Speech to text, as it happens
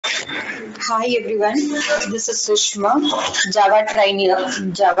Hi everyone, this is Sushma, Java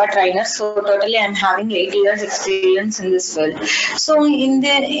trainer. So totally I'm having 8 years experience in this field. So in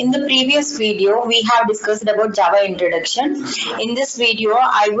the previous video we have discussed about Java introduction. In this video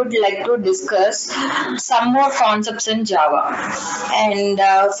I would like to discuss some more concepts in Java. And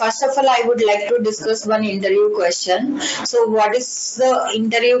first of all I would like to discuss one interview question. So what is the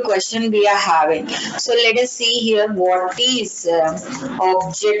interview question we are having? So let us see here what is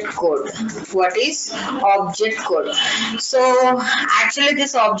object code. What is object code? So actually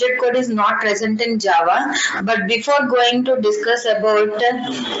this object code is not present in Java, but before going to discuss about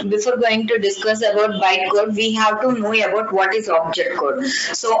bytecode, we have to know about what is object code.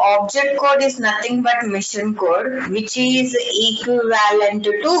 So object code is nothing but mission code which is equivalent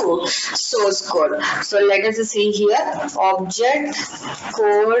to source code. So let us see here, object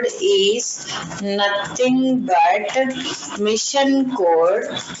code is nothing but mission code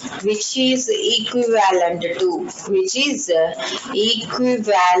which is equivalent to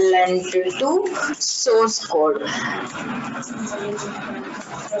source code.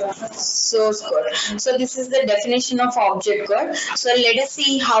 So this is the definition of object code. So let us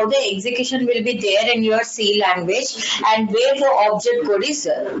see how the execution will be there in your C language and where the object code is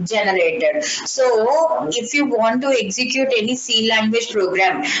generated. So if you want to execute any C language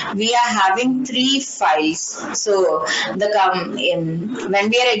program, we are having 3 files. So when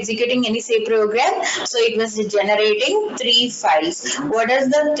we are executing any C program, so it was generating 3 files. What are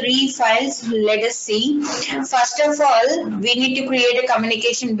the 3 files? Let us see. First of all, we need to create a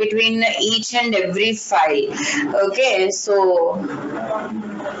communication between each and every file. Okay, so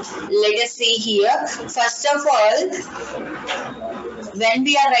let us see here. First of all, when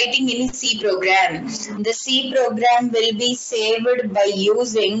we are writing any C program, the C program will be saved by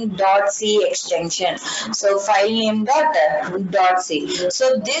using .c extension. So file name .c.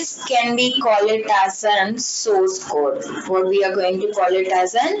 So this can be called it as an source code. What we are going to call it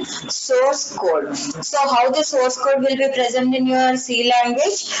as an source code. So how the source code will be present in your C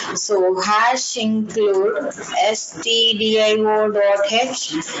language? So hash include stdio.h,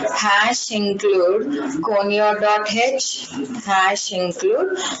 hash include conio.h, hash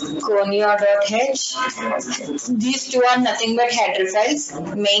include conio.h. These two are nothing but header files,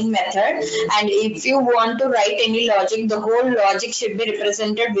 main method, and if you want to write any logic, the whole logic should be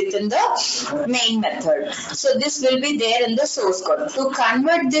represented within the main method. So this will be there in the source code. To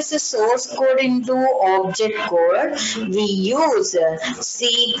convert this source code into object code, we use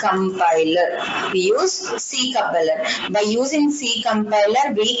C compiler. By using C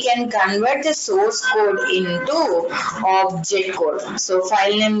compiler, we can convert the source code into object code. So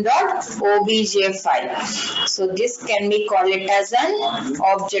file name .obj file. So this can be called it as an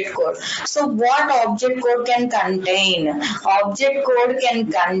object code. So what object code can contain? Object code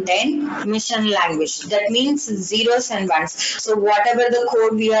can contain mission language. That means zeros and ones. So whatever the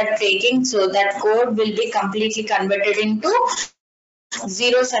code we are taking, so that code will be completely converted into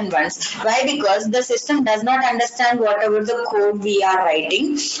zeros and ones. Why? Because the system does not understand whatever the code we are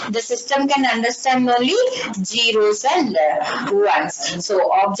writing. The system can understand only zeros and ones.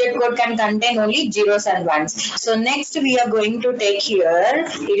 So object code can contain only zeros and ones. So next we are going to take here,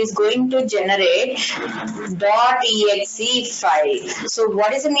 it is going to generate .exe file. So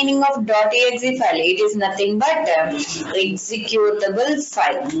what is the meaning of .exe file? It is nothing but executable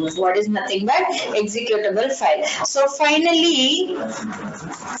file. What is nothing but executable file? So finally,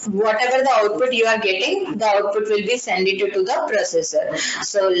 whatever the output you are getting, the output will be sent it to the processor.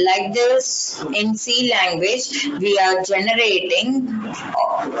 So like this, in C language, we are generating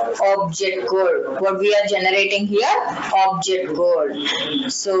object code. What we are generating here? Object code.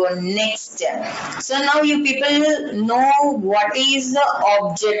 So next, so now you people know what is the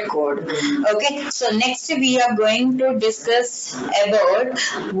object code. Okay, so next we are going to discuss about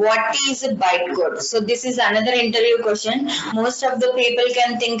what is bytecode. So this is another interview question. Most of the people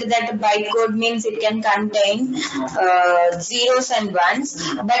can think that bytecode means it can contain zeros and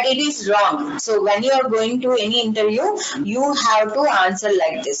ones, but it is wrong. So when you are going to any interview, you have to answer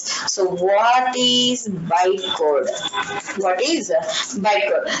like this. So what is bytecode? What is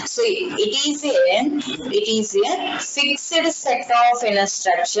bytecode? So it is a fixed set of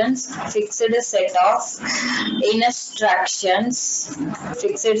instructions,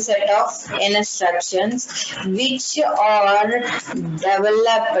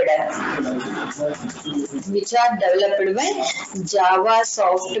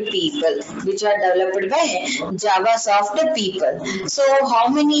 which are developed by JavaSoft people. So how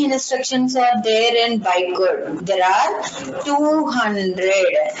many instructions are there in bytecode? There are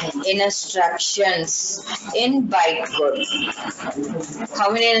 200 instructions in bytecode.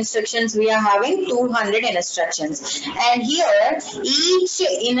 How many instructions we are having? 200 instructions. And here each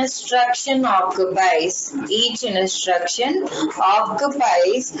instruction occupies 1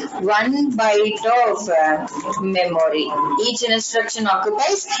 byte of memory. Each instruction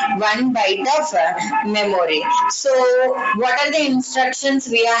occupies 1 byte of memory. So what are the instructions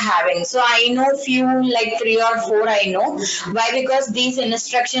we are having? So I know few, like 3 or 4 I know. Why? Because these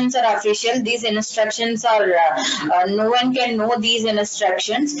instructions are official. These instructions are no one can know these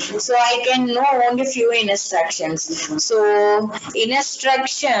instructions. So I can know only few instructions. So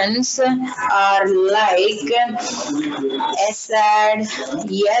instructions are like S add,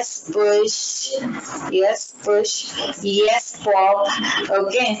 yes push, yes pop,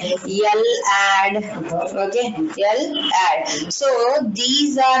 okay, L add, okay, L add. So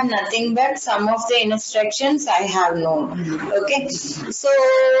these are nothing but some of the instructions I have known. Okay, so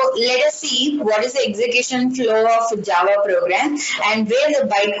let us see what is the execution flow of Java program and where the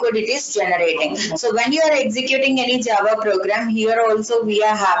bytecode it is generating. So when you are executing any Java program, here also we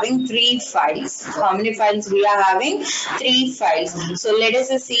are having 3 files. How many files we are having? 3 files. So let us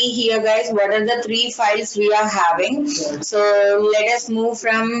see here, guys, what are the 3 files we are having. So let us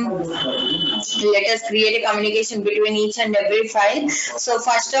create a communication between each and every file. So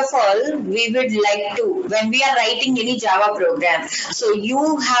first of all, we would like to, when we are writing any Java program, so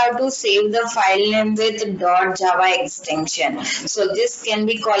you have to save the file name with .java extension. So this can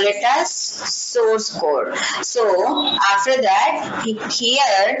be called it as source code. So after that,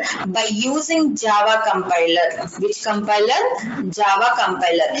 here by using Java compiler, which compiler? Java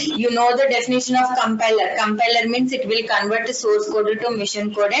compiler. You know the definition of compiler. Compiler means it will convert the source code to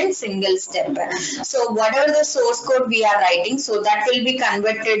mission code in single step. So whatever the source code we are writing, so that will be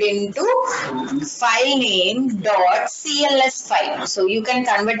converted into file name .cls file. So you can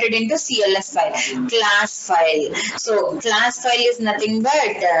convert it into CLS file, class file. So class file is nothing but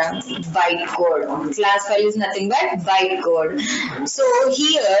bytecode. Class file is nothing but bytecode. So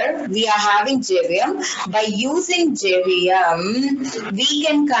here we are having Jvm. By using Jvm, we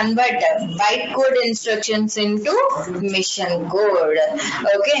can convert bytecode instructions into mission code.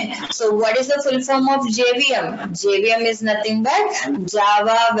 Okay. So what is the full form of Jvm? Jvm is nothing but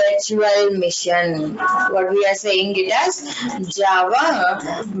Java Virtual Mission. What we are saying it as Java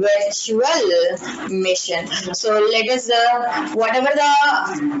Virtual Mission. So let us whatever the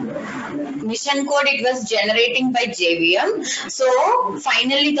mission code it was generating by Jvm. So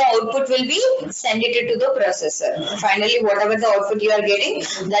finally the output will be send it to the processor. Finally whatever the output you are getting,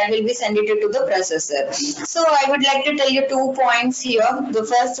 that will be send it to the processor. So I would like to tell you 2 points here. The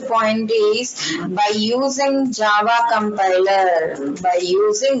first point is by using Java compiler,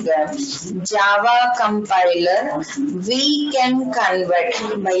 we can convert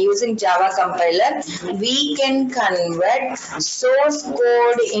source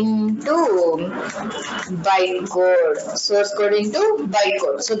code into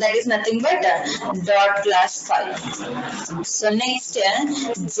bytecode. So that is nothing but dot class file. So next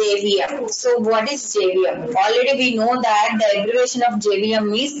Jvm. So what is Jvm? Already we know that the abbreviation of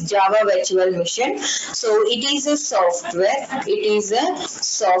Jvm is Java Virtual Mission. So it is a software.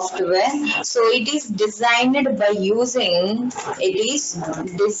 So it is designed by using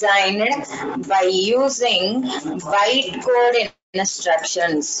bytecode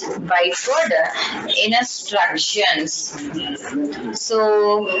instructions. So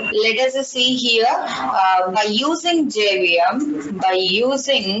let us see here by using Jvm,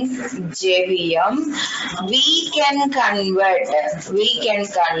 we can convert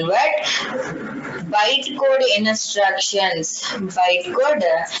bytecode instructions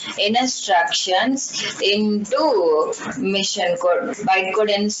into mission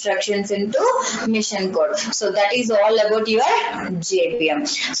code. So that is all about your Jvm.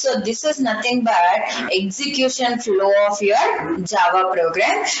 So this is nothing but execution flow of your Java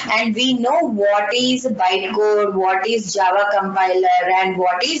program, and we know what is bytecode, what is Java compiler, and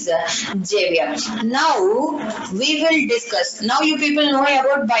what is Jvm. Now we will discuss. Now you people know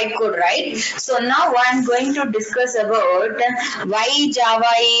about bytecode, right? So now I am going to discuss about why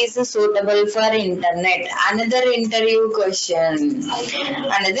Java is suitable for internet. Another interview question.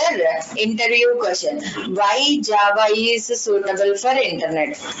 Why Java is suitable suitable for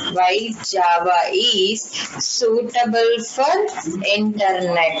internet. Why Java is suitable for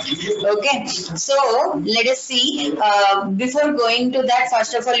internet. Okay, so let us see. Before going to that,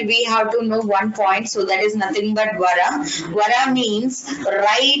 first of all, we have to know one point. So that is nothing but vara. Vara means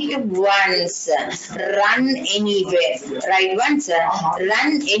write once, run anywhere. Write once,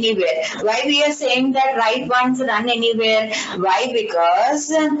 run anywhere. Why we are saying that write once, run anywhere? Why? Because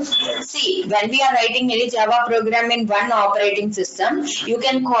see, when we are writing any Java program in one operating system, you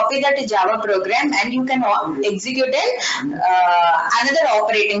can copy that Java program and you can execute in another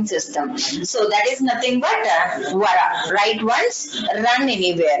operating system. So that is nothing but vara. Write once, run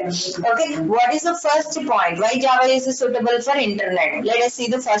anywhere. Okay. What is the first point? Why Java is suitable for internet? Let us see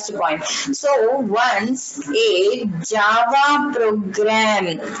the first point. So once a Java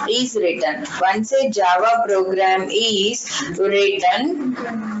program is written,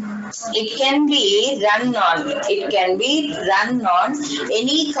 it can be run on. It can be run on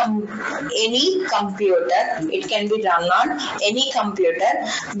any computer. It can be run on any computer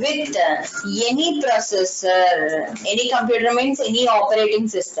with any processor. Any computer means any operating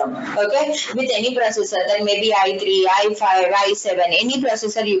system. Okay, with any processor. That may be i3, i5, i7. Any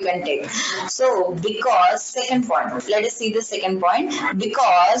processor you can take. So because second point. Let us see the second point.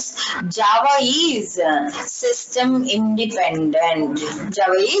 Because Java is system independent.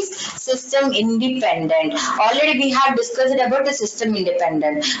 Java is system independent. Already we have discussed about the system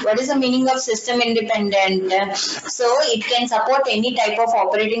independent. What is the meaning of system independent? So it can support any type of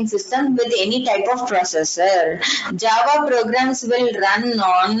operating system with any type of processor. Java programs will run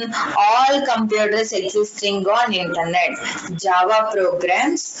on all computers existing on internet. Java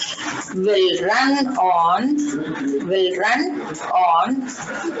programs will run on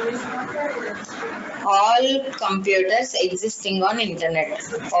all computers existing on internet.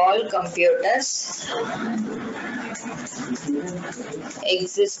 All computers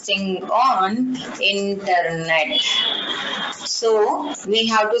existing on internet. So we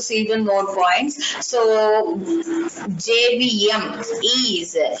have to see the node points. So JVM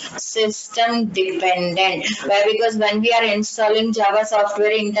is system dependent. Why? Because when we are installing Java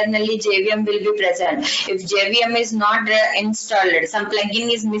software internally, JVM will be present. If JVM is not installed, some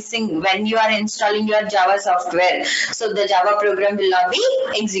plugin is missing when you are installing your Java software, so the Java program will not be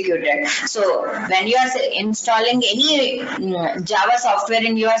executed. So when you are installing any Java software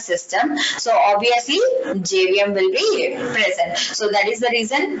in your system, so obviously JVM will be present. So that is the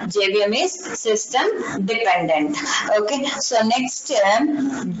reason JVM is system dependent. Okay, so next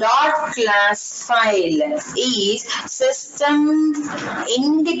dot class file is system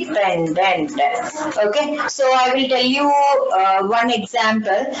independent. Okay, so I will tell you one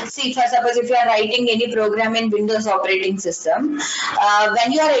example. See, for suppose if you are writing any program in Windows operating system,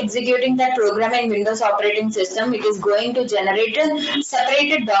 when you are executing that program in Windows operating system, it is going to generate a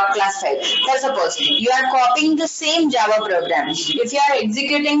separated dot class file. For suppose you are copying the same Java program. If you are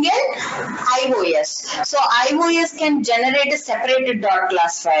executing in iOS, so iOS can generate a separated dot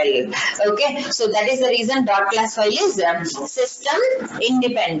class file. Okay, so that is the reason dot class file is system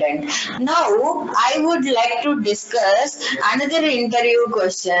independent. Now I would like to discuss another interview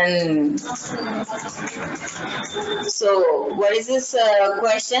question. So what is this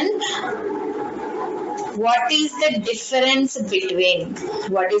question? What is the difference between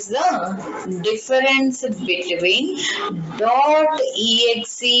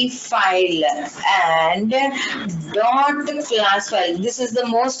 .exe file and .class file? This is the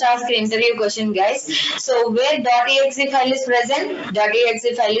most asked interview question, guys. So where .exe file is present?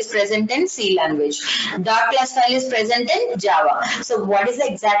 .exe file is present in C language. .class file is present in Java. So what is the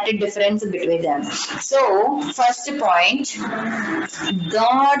exact difference between them? So first point,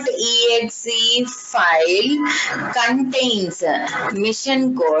 .exe file contains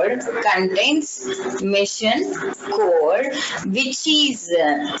mission code, which is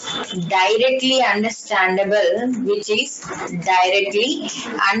directly understandable,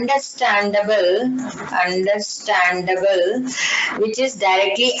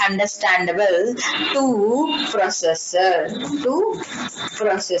 to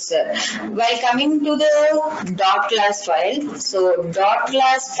processor. While coming to the dot class file, so dot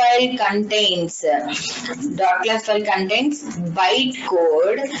class file contains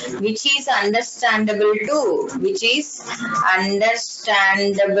bytecode, which is understandable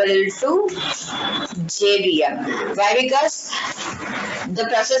to JVM. Why? Because the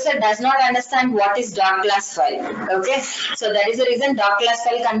processor does not understand what is dot class file. Okay, so that is the reason dot class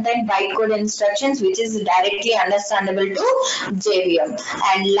file contains bytecode instructions, which is directly understandable to JVM.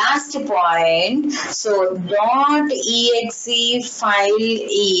 And last point, so .exe file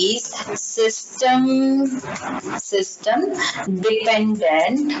is system system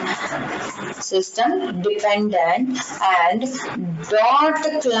dependent and dot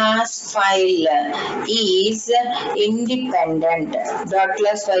class file is independent. Dot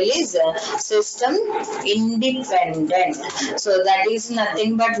class file is system independent. So that is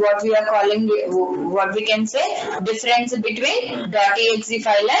nothing but what we are calling, what we can say, difference between .exe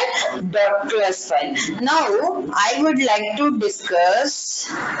file and dot class file. Now I would like to discuss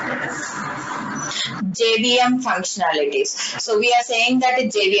Jvm functionalities. So we are saying that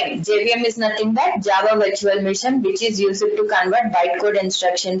Jvm is nothing but Java Virtual Machine, which is used to convert bytecode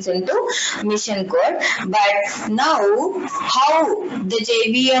instructions into mission code. But now how the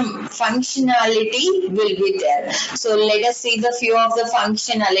Jvm functionality will be there. So let us see the few of the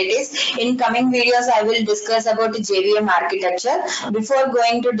functionalities. In coming videos I will discuss about Jvm architecture. Before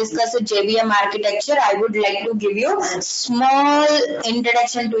going to discuss the Jvm architecture, I would like to give you small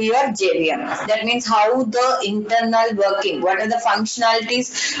introduction to your Jvm. That means how the internal working, what are the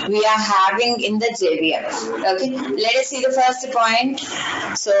functionalities we are having in the Jvm. Okay, let us see the first point.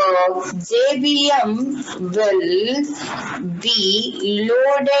 So Jvm will be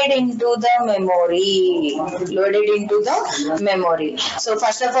loaded into the memory. So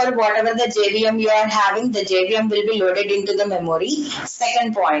first of all, whatever the Jvm you are having, the Jvm will be loaded into the memory.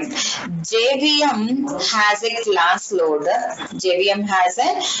 Second point, Jvm has a class loader. Jvm has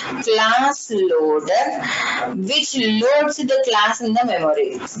a class loader which loads the class in the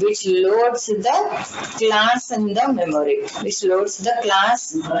memory.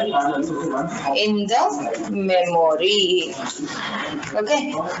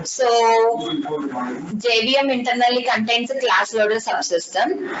 Okay, so Jvm internally contains a class loader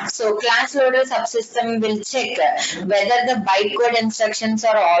subsystem. So class loader subsystem will check whether the bytecode instructions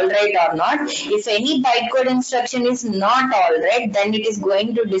are alright or not. If any bytecode instruction is not alright, then it is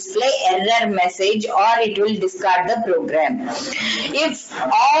going to display error message or it will discard the program. If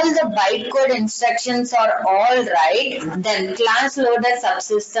all the bytecode instructions are alright, then class loader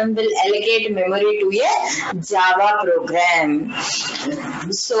subsystem will allocate memory to a Java program.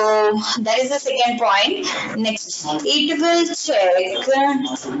 So that is the second point. Next, it will check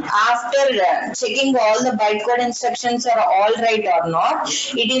after checking all the bytecode instructions are alright or not.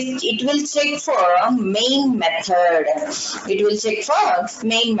 It will check for main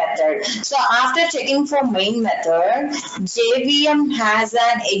method. So after checking for main method, Jvm has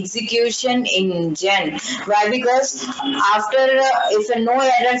an execution engine. Why? Because after if no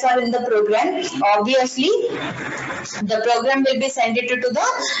errors are in the program, obviously the program will be sent it to the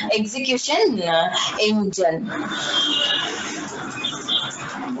execution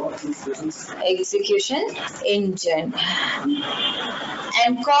engine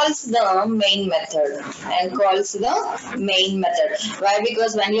and calls the main method. Why?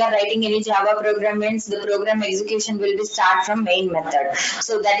 Because when you are writing any Java program, means the program execution will be start from main method.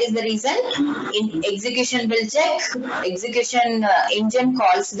 So that is the reason in execution will check, execution engine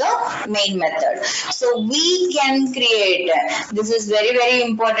calls the main method. So we can create, this is very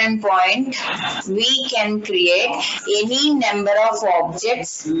important point, we can create any number of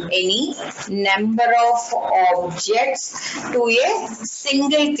objects to a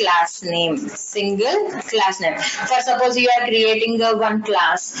single class name. For suppose you are creating one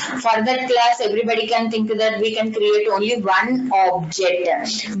class, for that class everybody can think that we can create only one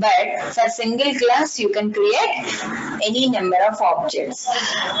object, but for single class you can create any number of objects.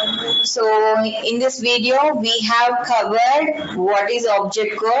 So in this video we have covered what is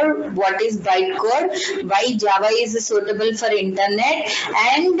object code, what is bytecode, why Java is suitable for internet,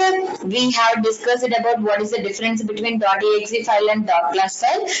 and we have discussed about what is the difference between .exe file and .class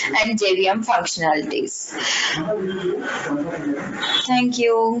file and Jvm functionalities. Thank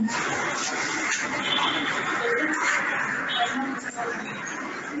you.